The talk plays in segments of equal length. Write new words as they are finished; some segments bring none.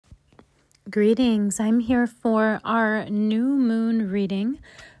Greetings. I'm here for our new moon reading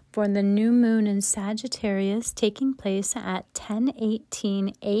for the new moon in Sagittarius taking place at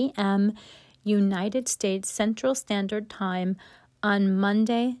 10:18 a.m. United States Central Standard Time on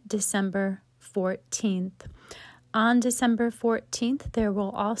Monday, December 14th. On December 14th, there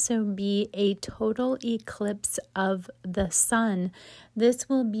will also be a total eclipse of the sun. This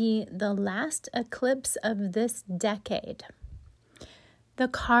will be the last eclipse of this decade. The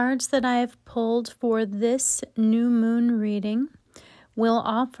cards that I've pulled for this new moon reading will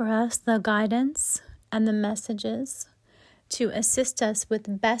offer us the guidance and the messages to assist us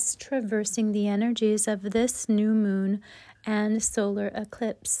with best traversing the energies of this new moon and solar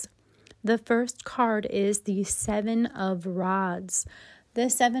eclipse. The first card is the Seven of Rods. The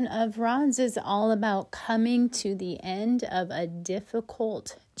Seven of Rods is all about coming to the end of a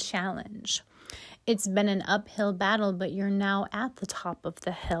difficult challenge. It's been an uphill battle, but you're now at the top of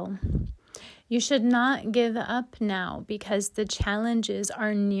the hill. You should not give up now because the challenges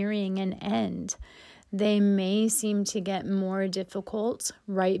are nearing an end. They may seem to get more difficult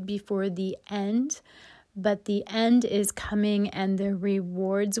right before the end, but the end is coming and the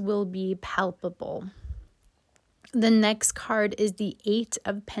rewards will be palpable. The next card is the Eight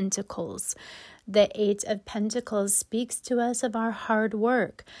of Pentacles. The Eight of Pentacles speaks to us of our hard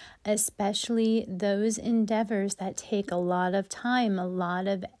work, especially those endeavors that take a lot of time, a lot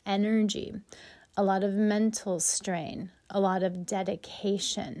of energy, a lot of mental strain, a lot of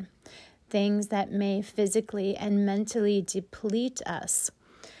dedication, things that may physically and mentally deplete us.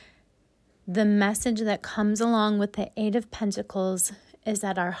 The message that comes along with the Eight of Pentacles is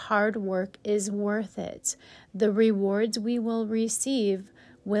that our hard work is worth it. The rewards we will receive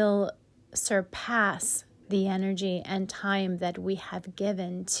will surpass the energy and time that we have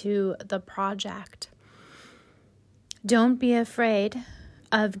given to the project. Don't be afraid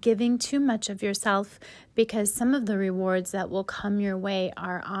of giving too much of yourself because some of the rewards that will come your way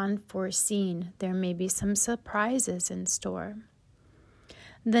are unforeseen. There may be some surprises in store.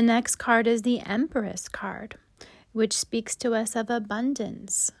 The next card is the Empress card, which speaks to us of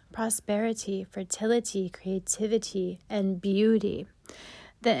abundance, prosperity, fertility, creativity, and beauty.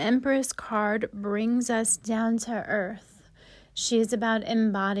 The Empress card brings us down to earth. She's about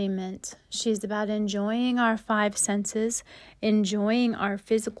embodiment. She's about enjoying our five senses, enjoying our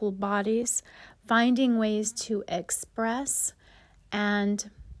physical bodies, finding ways to express and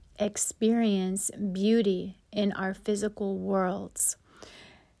experience beauty in our physical worlds.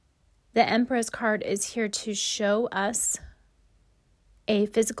 The Empress card is here to show us a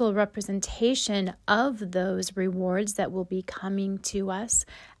physical representation of those rewards that will be coming to us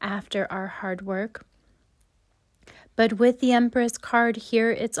after our hard work. But with the Empress card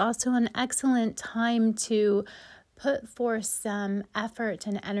here, it's also an excellent time to put forth some effort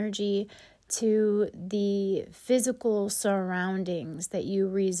and energy to the physical surroundings that you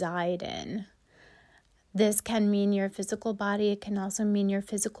reside in. This can mean your physical body. It can also mean your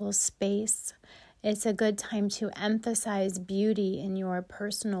physical space. It's a good time to emphasize beauty in your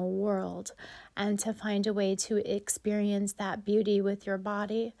personal world and to find a way to experience that beauty with your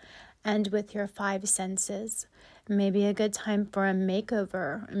body and with your five senses. Maybe a good time for a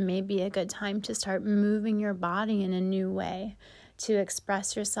makeover. Maybe a good time to start moving your body in a new way, to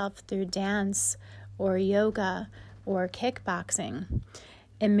express yourself through dance or yoga or kickboxing.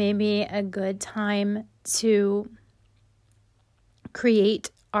 It may be a good time to create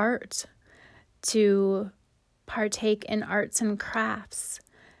art, to partake in arts and crafts,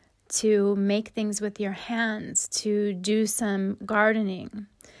 to make things with your hands, to do some gardening,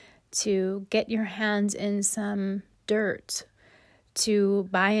 to get your hands in some dirt, to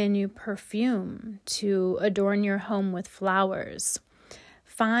buy a new perfume, to adorn your home with flowers.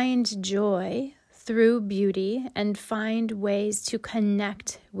 Find joy through beauty and find ways to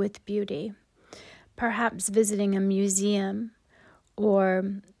connect with beauty. Perhaps visiting a museum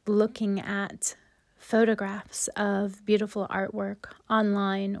or looking at photographs of beautiful artwork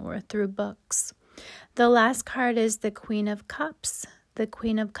online or through books. The last card is the Queen of Cups. The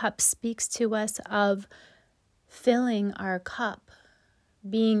Queen of Cups speaks to us of filling our cup,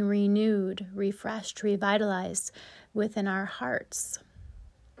 being renewed, refreshed, revitalized within our hearts,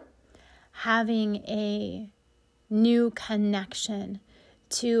 having a new connection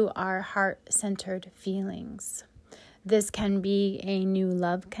to our heart-centered feelings. This can be a new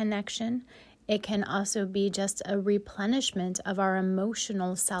love connection. It can also be just a replenishment of our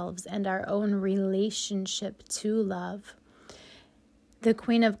emotional selves and our own relationship to love. The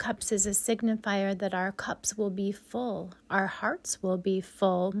Queen of Cups is a signifier that our cups will be full. Our hearts will be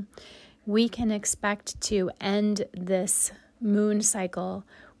full. We can expect to end this moon cycle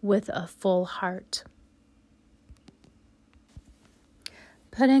with a full heart.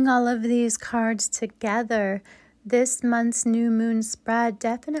 Putting all of these cards together, this month's new moon spread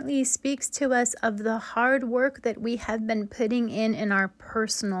definitely speaks to us of the hard work that we have been putting in our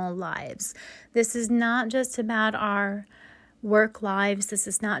personal lives. This is not just about our work lives. This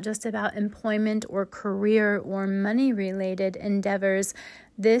is not just about employment or career or money-related endeavors.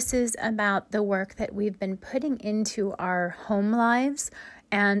 This is about the work that we've been putting into our home lives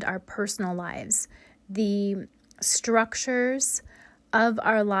and our personal lives. The structures of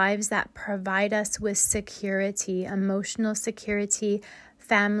our lives that provide us with security, emotional security,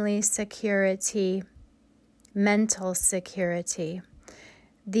 family security, mental security.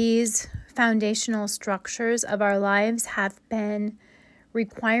 These foundational structures of our lives have been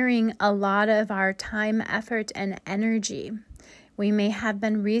requiring a lot of our time, effort, and energy. We may have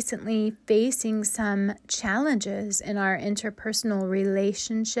been recently facing some challenges in our interpersonal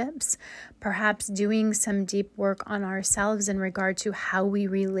relationships, perhaps doing some deep work on ourselves in regard to how we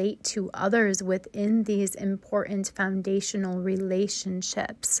relate to others within these important foundational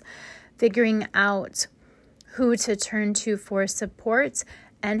relationships, figuring out who to turn to for support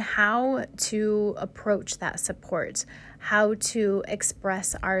and how to approach that support, how to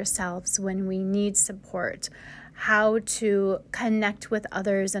express ourselves when we need support, how to connect with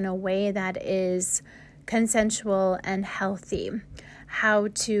others in a way that is consensual and healthy, how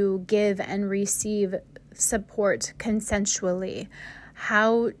to give and receive support consensually,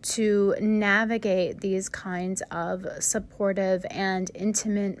 how to navigate these kinds of supportive and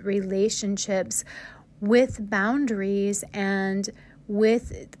intimate relationships with boundaries and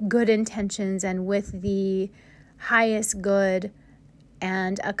with good intentions and with the highest good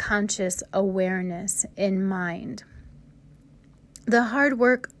and a conscious awareness in mind. The hard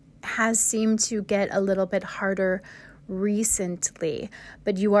work has seemed to get a little bit harder recently,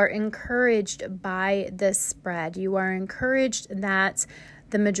 but you are encouraged by this spread. You are encouraged that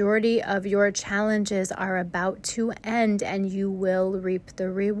the majority of your challenges are about to end and you will reap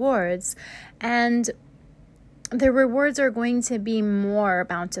the rewards. And the rewards are going to be more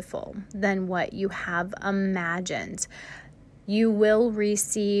bountiful than what you have imagined. You will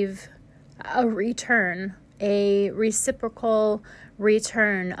receive a return, a reciprocal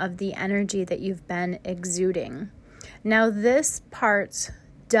return of the energy that you've been exuding. Now, this part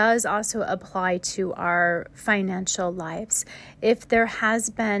does also apply to our financial lives. If there has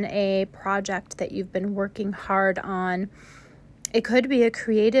been a project that you've been working hard on, it could be a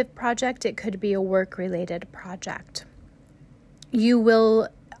creative project, it could be a work-related project. You will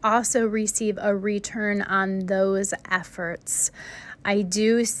also receive a return on those efforts. I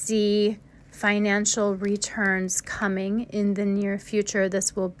do see financial returns coming in the near future.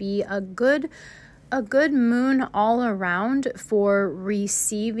 This will be a good moon all around for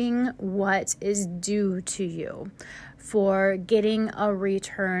receiving what is due to you, for getting a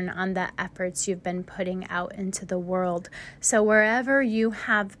return on the efforts you've been putting out into the world. So wherever you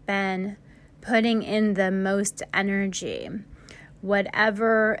have been putting in the most energy,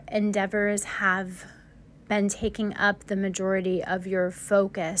 whatever endeavors have been taking up the majority of your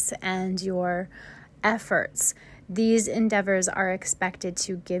focus and your efforts, these endeavors are expected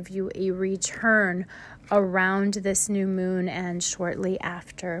to give you a return around this new moon and shortly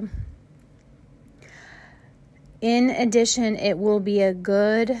after. In addition, it will be a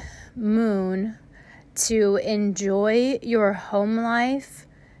good moon to enjoy your home life,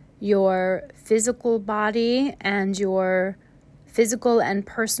 your physical body, and your physical and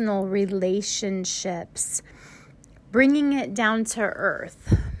personal relationships, bringing it down to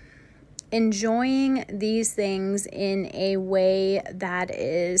earth, enjoying these things in a way that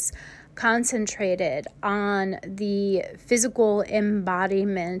is concentrated on the physical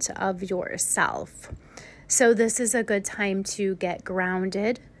embodiment of yourself. So this is a good time to get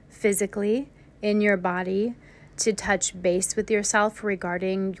grounded physically in your body, to touch base with yourself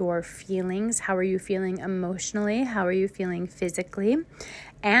regarding your feelings. How are you feeling emotionally? How are you feeling physically?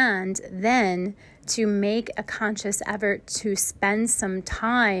 And then to make a conscious effort to spend some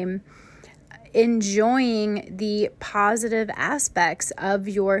time enjoying the positive aspects of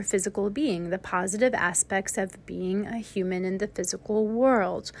your physical being, the positive aspects of being a human in the physical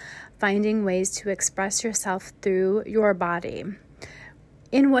world, finding ways to express yourself through your body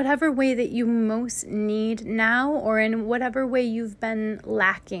in whatever way that you most need now, or in whatever way you've been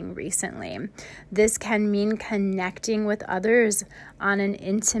lacking recently. This can mean connecting with others on an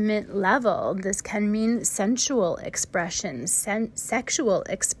intimate level. This can mean sensual expression, sexual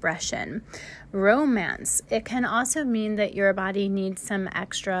expression, romance. It can also mean that your body needs some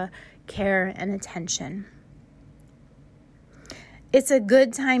extra care and attention. It's a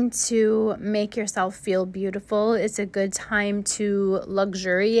good time to make yourself feel beautiful. It's a good time to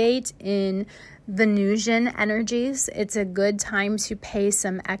luxuriate in Venusian energies. It's a good time to pay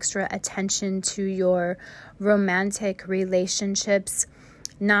some extra attention to your romantic relationships,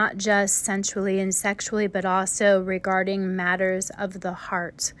 not just sensually and sexually, but also regarding matters of the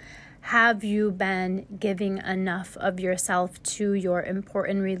heart. Have you been giving enough of yourself to your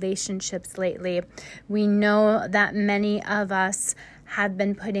important relationships lately? We know that many of us have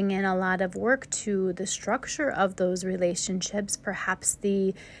been putting in a lot of work to the structure of those relationships, perhaps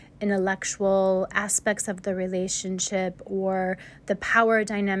the intellectual aspects of the relationship, or the power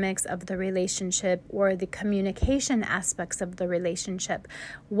dynamics of the relationship, or the communication aspects of the relationship.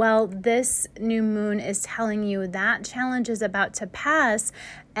 Well, this new moon is telling you that challenge is about to pass,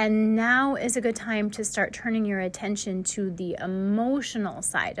 and now is a good time to start turning your attention to the emotional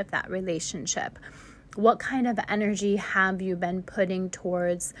side of that relationship. What kind of energy have you been putting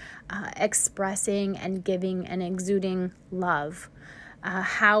towards expressing and giving and exuding love?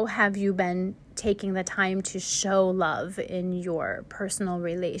 How have you been taking the time to show love in your personal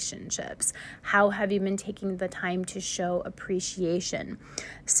relationships? How have you been taking the time to show appreciation?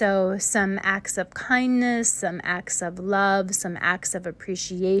 So some acts of kindness, some acts of love, some acts of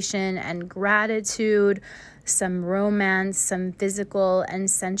appreciation and gratitude, some romance, some physical and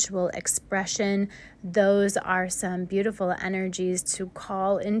sensual expression. Those are some beautiful energies to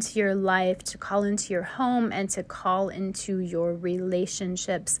call into your life, to call into your home, and to call into your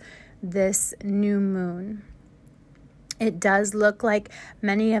relationships this new moon. It does look like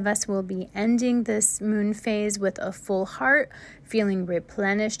many of us will be ending this moon phase with a full heart, feeling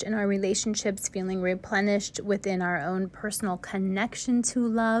replenished in our relationships, feeling replenished within our own personal connection to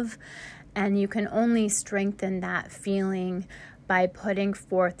love. And you can only strengthen that feeling by putting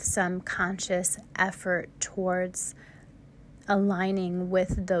forth some conscious effort towards aligning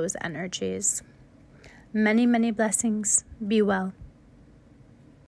with those energies. Many, many blessings. Be well.